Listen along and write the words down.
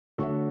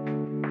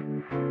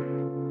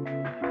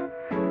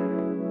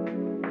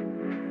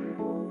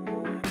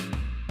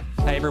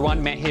Hey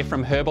everyone, Matt here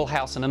from Herbal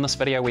House, and in this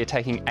video we're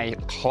taking a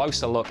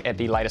closer look at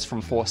the latest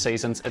from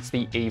 4SEASONS. It's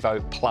the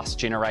EVO Plus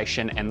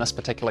generation, and this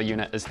particular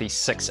unit is the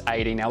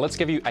 680. Now let's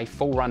give you a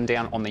full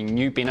rundown on the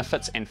new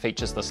benefits and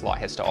features this light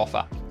has to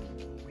offer.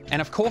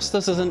 And of course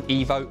this is an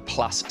EVO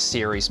Plus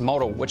series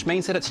model, which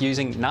means that it's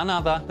using none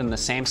other than the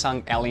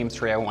Samsung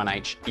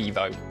LM301H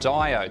EVO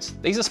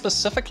diodes. These are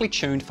specifically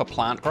tuned for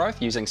plant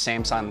growth using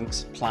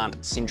Samsung's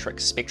plant-centric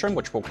spectrum,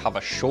 which we'll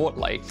cover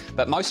shortly.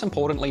 But most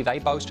importantly, they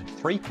boast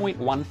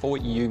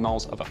 3.14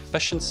 U-moles of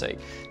efficiency.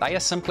 They are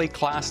simply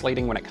class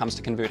leading when it comes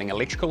to converting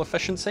electrical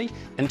efficiency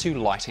into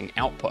lighting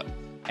output.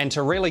 And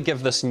to really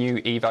give this new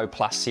EVO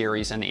Plus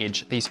series an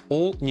edge, these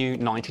all new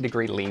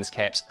 90-degree lens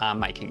caps are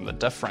making the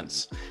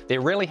difference.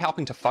 They're really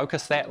helping to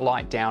focus that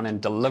light down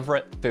and deliver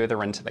it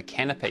further into the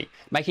canopy,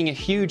 making a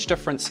huge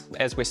difference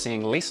as we're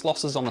seeing less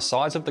losses on the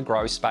sides of the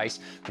grow space,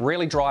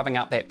 really driving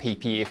up that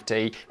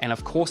PPFD, and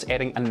of course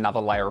adding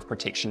another layer of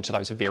protection to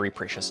those very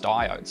precious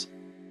diodes.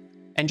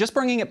 And just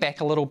bringing it back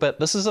a little bit,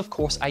 this is of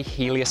course a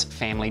HELIOS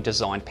family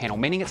designed panel,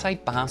 meaning it's a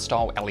bar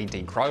style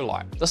LED grow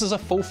light. This is a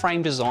full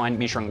frame design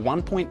measuring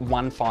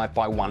 1.15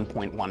 by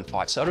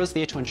 1.15, so it is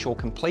there to ensure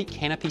complete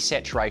canopy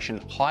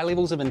saturation, high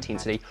levels of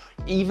intensity,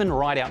 even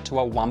right out to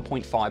a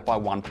 1.5 by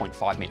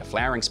 1.5 meter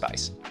flowering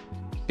space.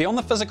 Beyond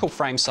the physical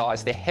frame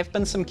size, there have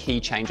been some key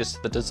changes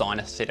to the design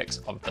aesthetics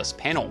of this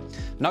panel.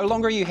 No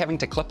longer are you having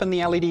to clip in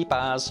the LED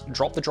bars,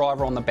 drop the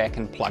driver on the back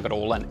and plug it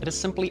all in. It is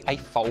simply a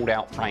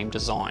fold-out frame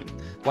design.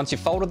 Once you've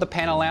folded the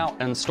panel out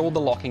and installed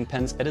the locking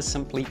pins, it is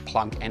simply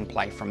plug and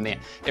play from there.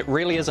 It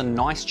really is a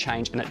nice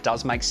change, and it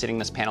does make setting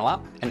this panel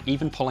up and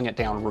even pulling it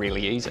down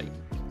really easy.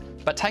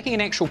 But taking an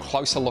actual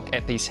closer look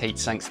at these heat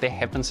sinks, there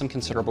have been some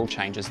considerable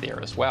changes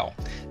there as well.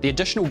 The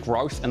additional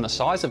growth in the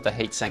size of the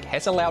heat sink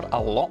has allowed a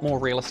lot more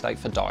real estate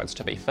for diodes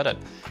to be fitted.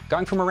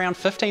 Going from around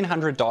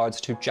 1,500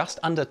 diodes to just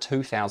under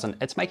 2,000,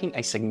 it's making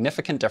a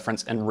significant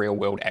difference in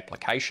real-world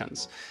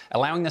applications,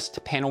 allowing this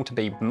panel to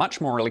be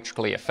much more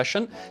electrically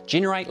efficient,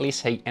 generate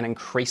less heat, and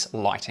increase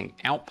lighting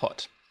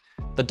output.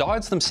 The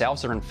diodes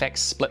themselves are in fact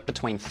split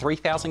between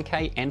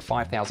 3000K and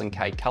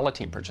 5000K color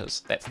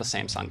temperatures. That's the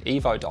Samsung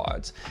EVO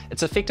diodes.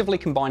 It's effectively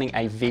combining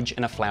a veg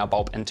and a flower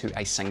bulb into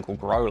a single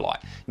grow light,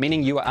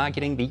 meaning you are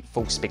getting the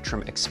full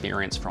spectrum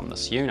experience from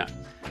this unit.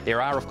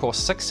 There are of course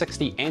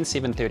 660 and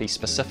 730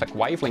 specific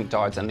wavelength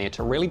diodes in there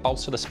to really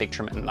bolster the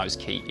spectrum in those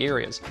key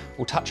areas.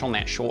 We'll touch on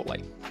that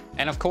shortly.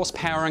 And of course,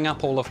 powering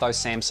up all of those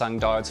Samsung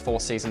diodes,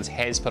 4SEASONS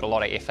has put a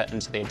lot of effort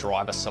into their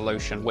driver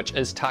solution, which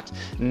is tucked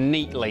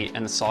neatly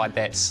inside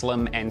that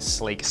slim and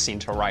sleek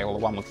center rail, the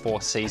one with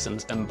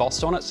 4SEASONS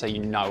embossed on it, so you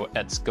know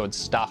it's good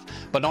stuff.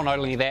 But not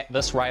only that,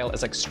 this rail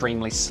is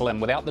extremely slim.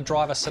 Without the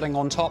driver sitting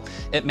on top,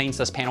 it means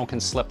this panel can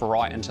slip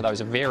right into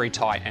those very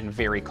tight and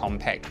very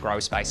compact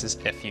grow spaces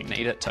if you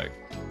need it to.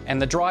 And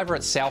the driver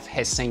itself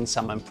has seen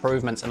some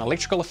improvements in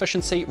electrical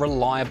efficiency,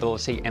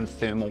 reliability, and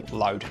thermal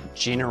load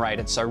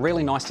generated. So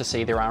really nice to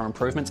see there are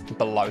improvements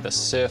below the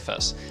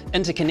surface.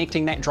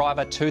 Interconnecting that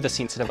driver to the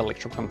sensitive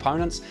electrical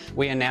components,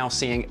 we are now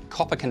seeing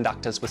copper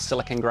conductors with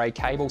silicon grade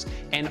cables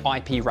and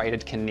IP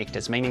rated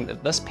connectors, meaning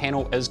that this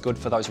panel is good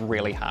for those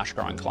really harsh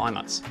growing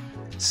climates.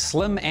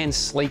 Slim and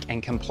sleek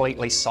and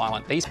completely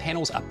silent, these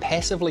panels are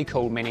passively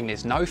cooled, meaning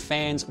there's no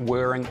fans,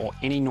 whirring, or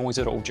any noise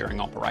at all during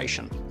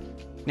operation.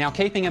 Now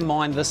keeping in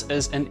mind this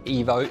is an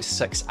EVO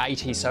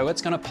 680, so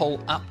it's going to pull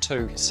up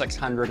to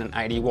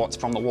 680 watts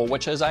from the wall,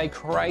 which is a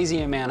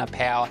crazy amount of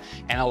power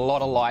and a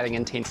lot of lighting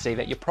intensity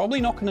that you're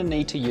probably not going to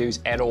need to use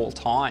at all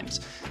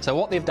times. So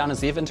what they've done is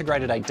they've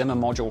integrated a dimmer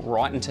module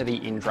right into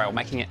the end rail,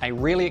 making it a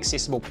really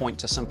accessible point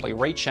to simply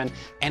reach in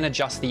and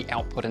adjust the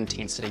output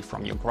intensity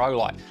from your grow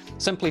light.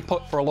 Simply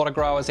put, for a lot of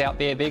growers out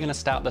there, they're going to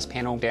start this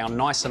panel down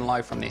nice and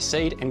low from their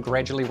seed and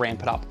gradually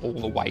ramp it up all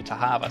the way to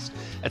harvest.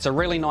 It's a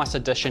really nice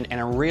addition and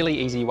a really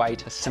easy way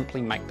to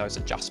simply make those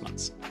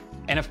adjustments.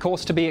 And of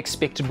course, to be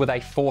expected with a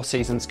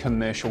 4SEASONS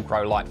commercial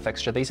grow light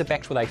fixture, these are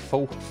backed with a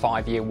full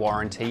 5-year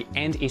warranty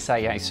and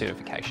SAA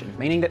certification,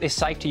 meaning that they're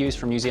safe to use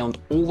from New Zealand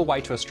all the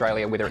way to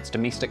Australia, whether it's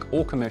domestic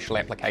or commercial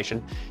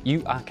application.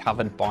 You are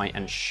covered by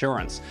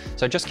insurance.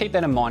 So just keep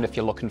that in mind if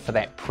you're looking for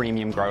that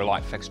premium grow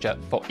light fixture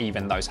for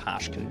even those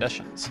harsh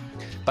conditions.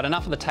 But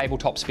enough of the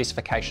tabletop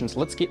specifications,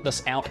 let's get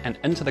this out and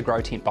into the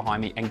grow tent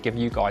behind me and give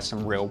you guys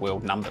some real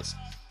world numbers.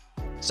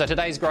 So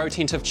today's grow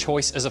tent of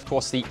choice is of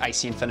course the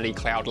AC Infinity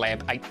Cloud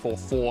Lab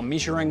 844,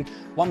 measuring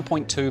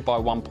 1.2 by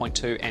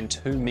 1.2 and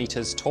 2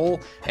 meters tall.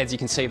 As you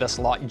can see, this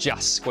light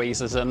just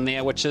squeezes in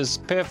there, which is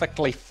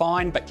perfectly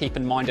fine, but keep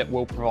in mind it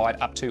will provide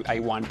up to a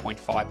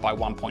 1.5 by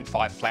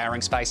 1.5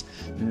 flowering space,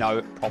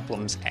 no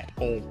problems at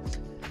all.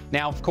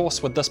 Now, of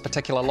course, with this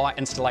particular light,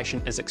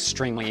 installation is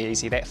extremely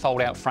easy. That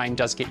fold-out frame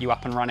does get you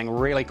up and running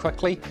really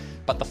quickly,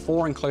 but the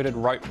 4 included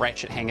rope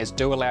ratchet hangers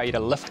do allow you to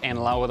lift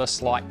and lower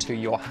this light to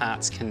your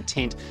heart's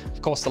content.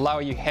 Of course, the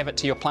lower you have it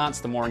to your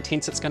plants, the more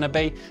intense it's going to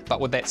be, but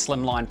with that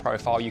slimline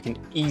profile, you can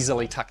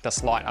easily tuck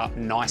this light up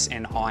nice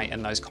and high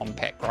in those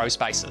compact grow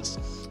spaces.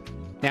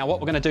 Now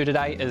what we're going to do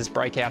today is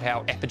break out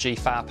our Apogee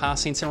far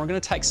pass sensor, and we're going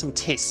to take some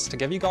tests to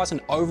give you guys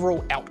an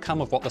overall outcome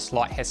of what this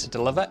light has to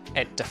deliver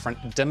at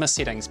different dimmer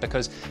settings,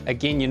 because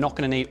again, you're not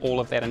going to need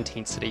all of that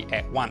intensity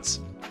at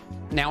once.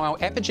 Now our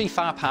Apogee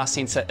far pass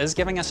sensor is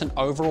giving us an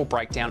overall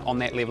breakdown on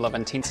that level of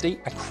intensity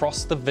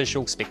across the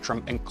visual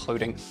spectrum,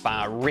 including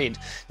far red.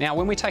 Now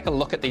when we take a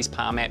look at these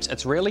PAR maps,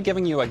 it's really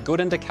giving you a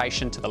good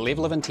indication to the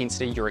level of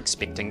intensity you're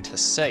expecting to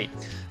see.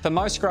 For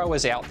most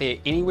growers out there,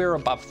 anywhere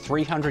above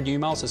 300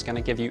 UMOLs is going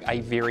to give you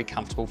a very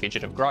comfortable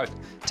vegetative growth.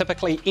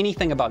 Typically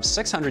anything above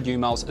 600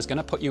 UMOLs is going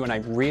to put you in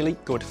a really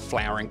good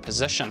flowering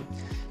position.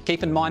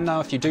 Keep in mind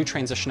though, if you do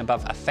transition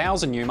above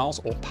 1000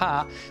 UMOLs or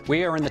PAR,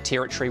 we are in the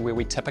territory where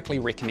we typically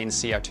recommend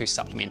CO2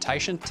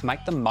 supplementation to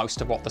make the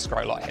most of what this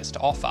grow light has to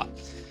offer.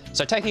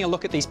 So taking a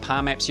look at these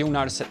PAR maps, you'll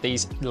notice that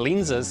these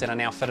lenses that are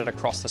now fitted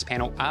across this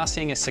panel are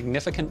seeing a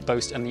significant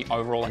boost in the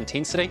overall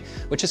intensity,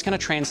 which is going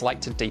to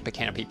translate to deeper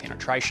canopy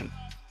penetration.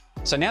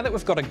 So now that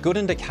we've got a good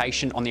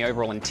indication on the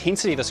overall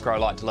intensity this grow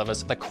light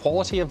delivers, the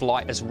quality of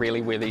light is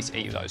really where these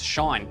EVOs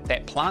shine.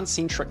 That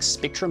plant-centric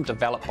spectrum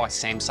developed by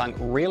Samsung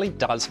really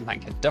does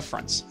make a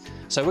difference.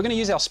 So we're going to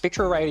use our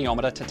Spectra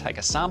Radiometer to take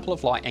a sample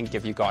of light and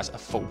give you guys a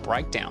full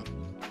breakdown.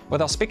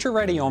 With our Spectra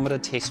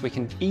Radiometer test, we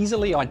can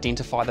easily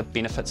identify the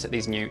benefits that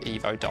these new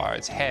EVO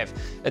diodes have.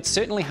 It's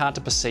certainly hard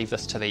to perceive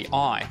this to the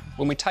eye.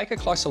 When we take a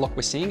closer look,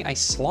 we're seeing a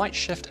slight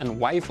shift in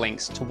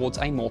wavelengths towards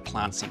a more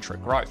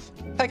plant-centric growth.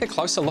 Take a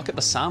closer look at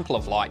the sample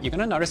of light, you're going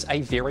to notice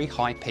a very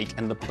high peak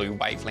in the blue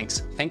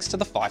wavelengths thanks to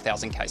the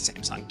 5000K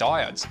Samsung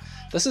diodes.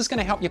 This is going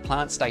to help your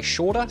plant stay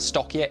shorter,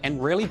 stockier,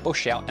 and really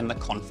bush out in the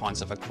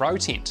confines of a grow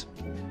tent.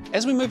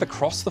 As we move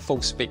across the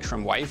full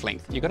spectrum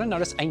wavelength, you're going to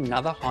notice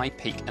another high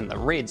peak in the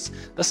reds.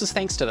 This is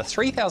thanks to the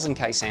 3000K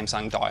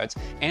Samsung diodes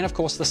and of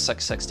course the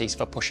 660s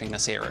for pushing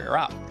this area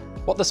up.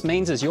 What this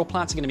means is your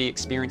plants are going to be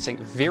experiencing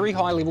very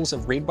high levels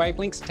of red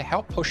wavelengths to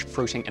help push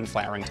fruiting and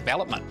flowering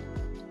development.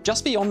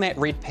 Just beyond that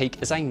red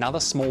peak is another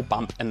small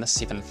bump in the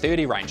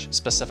 730 range,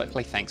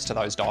 specifically thanks to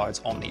those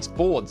diodes on these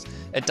boards.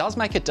 It does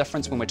make a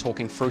difference when we're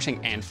talking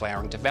fruiting and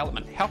flowering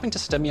development, helping to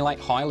stimulate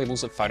high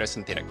levels of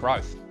photosynthetic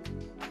growth.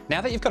 Now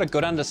that you've got a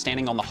good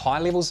understanding on the high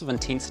levels of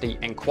intensity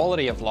and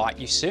quality of light,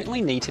 you certainly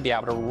need to be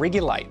able to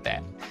regulate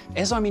that.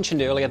 As I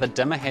mentioned earlier, the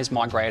dimmer has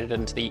migrated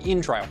into the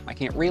end rail,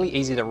 making it really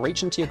easy to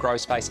reach into your grow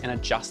space and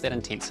adjust that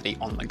intensity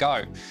on the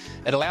go.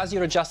 It allows you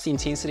to adjust the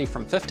intensity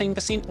from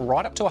 15%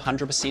 right up to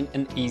 100%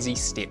 in easy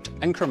stepped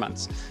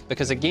increments,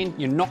 because again,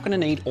 you're not going to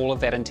need all of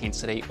that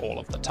intensity all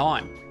of the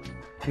time.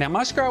 Now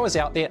most growers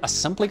out there are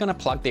simply going to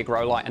plug their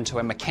grow light into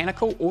a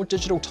mechanical or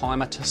digital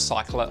timer to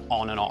cycle it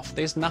on and off.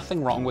 There's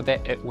nothing wrong with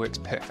that, it works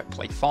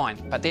perfectly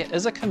fine. But there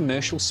is a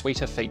commercial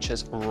suite of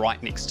features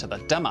right next to the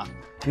dimmer.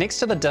 Next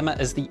to the dimmer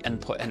is the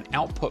input and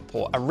output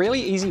port, a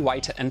really easy way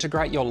to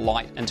integrate your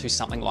light into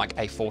something like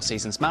a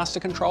 4SEASONS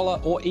master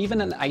controller or even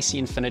an AC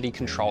Infinity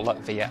controller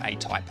via a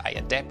Type A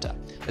adapter.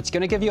 It's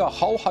going to give you a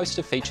whole host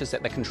of features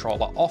that the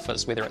controller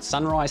offers, whether it's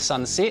sunrise,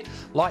 sunset,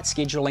 light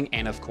scheduling,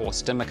 and of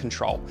course dimmer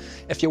control.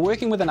 If you're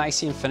working with an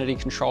AC Infinity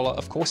controller,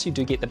 of course you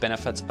do get the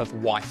benefits of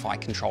Wi-Fi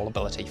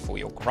controllability for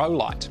your grow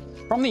light.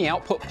 From the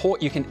output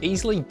port, you can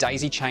easily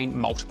daisy chain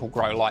multiple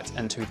grow lights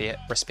into their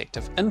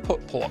respective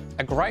input port,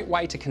 a great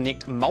way to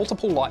connect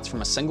multiple lights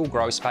from a single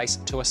grow space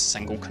to a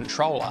single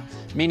controller,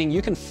 meaning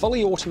you can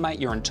fully automate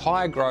your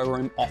entire grow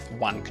room off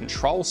one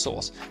control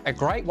source, a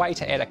great way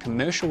to add a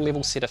commercial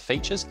level set of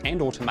features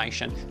and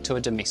automation to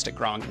a domestic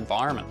growing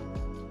environment.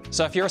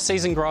 So if you're a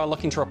seasoned grower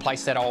looking to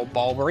replace that old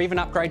bulb or even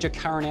upgrade your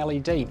current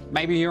LED,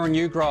 maybe you're a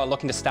new grower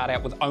looking to start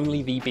out with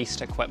only the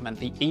best equipment,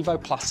 the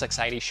EVO Plus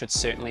 680 should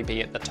certainly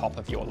be at the top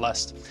of your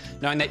list.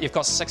 Knowing that you've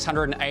got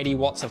 680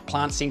 watts of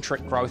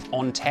plant-centric growth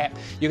on tap,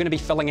 you're going to be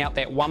filling out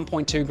that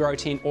 1.2 grow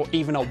tent or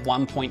even a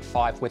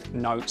 1.5 with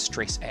no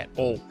stress at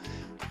all.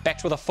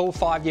 Backed with a full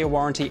 5-year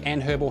warranty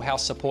and Herbal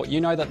house support,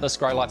 you know that this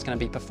grow light's going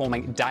to be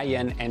performing day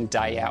in and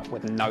day out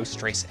with no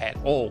stress at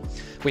all.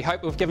 We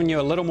hope we've given you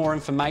a little more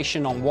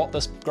information on what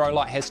this grow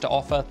light has to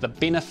offer, the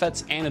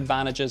benefits and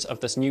advantages of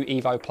this new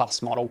EVO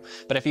Plus model.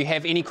 But if you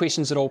have any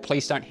questions at all,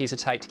 please don't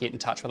hesitate to get in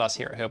touch with us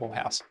here at Herbal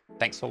House.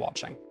 Thanks for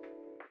watching.